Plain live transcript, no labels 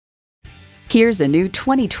Here's a new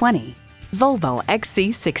 2020 Volvo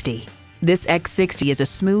XC60. This X60 is a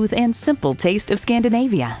smooth and simple taste of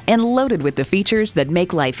Scandinavia and loaded with the features that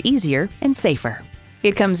make life easier and safer.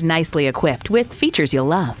 It comes nicely equipped with features you'll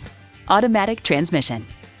love: automatic transmission,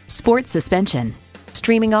 sport suspension,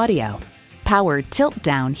 streaming audio, power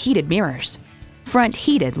tilt-down heated mirrors, front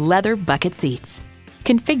heated leather bucket seats,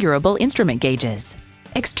 configurable instrument gauges,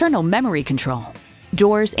 external memory control,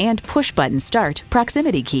 doors and push-button start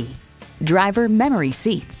proximity key, driver memory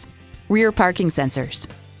seats, rear parking sensors,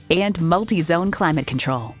 and multi-zone climate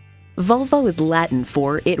control. Volvo is Latin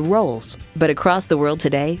for "it rolls," but across the world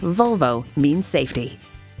today, Volvo means safety.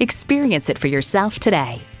 Experience it for yourself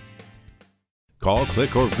today. Call,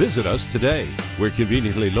 click, or visit us today. We're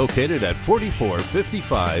conveniently located at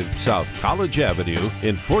 4455 South College Avenue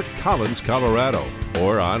in Fort Collins, Colorado,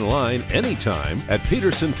 or online anytime at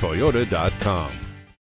pedersentoyota.com.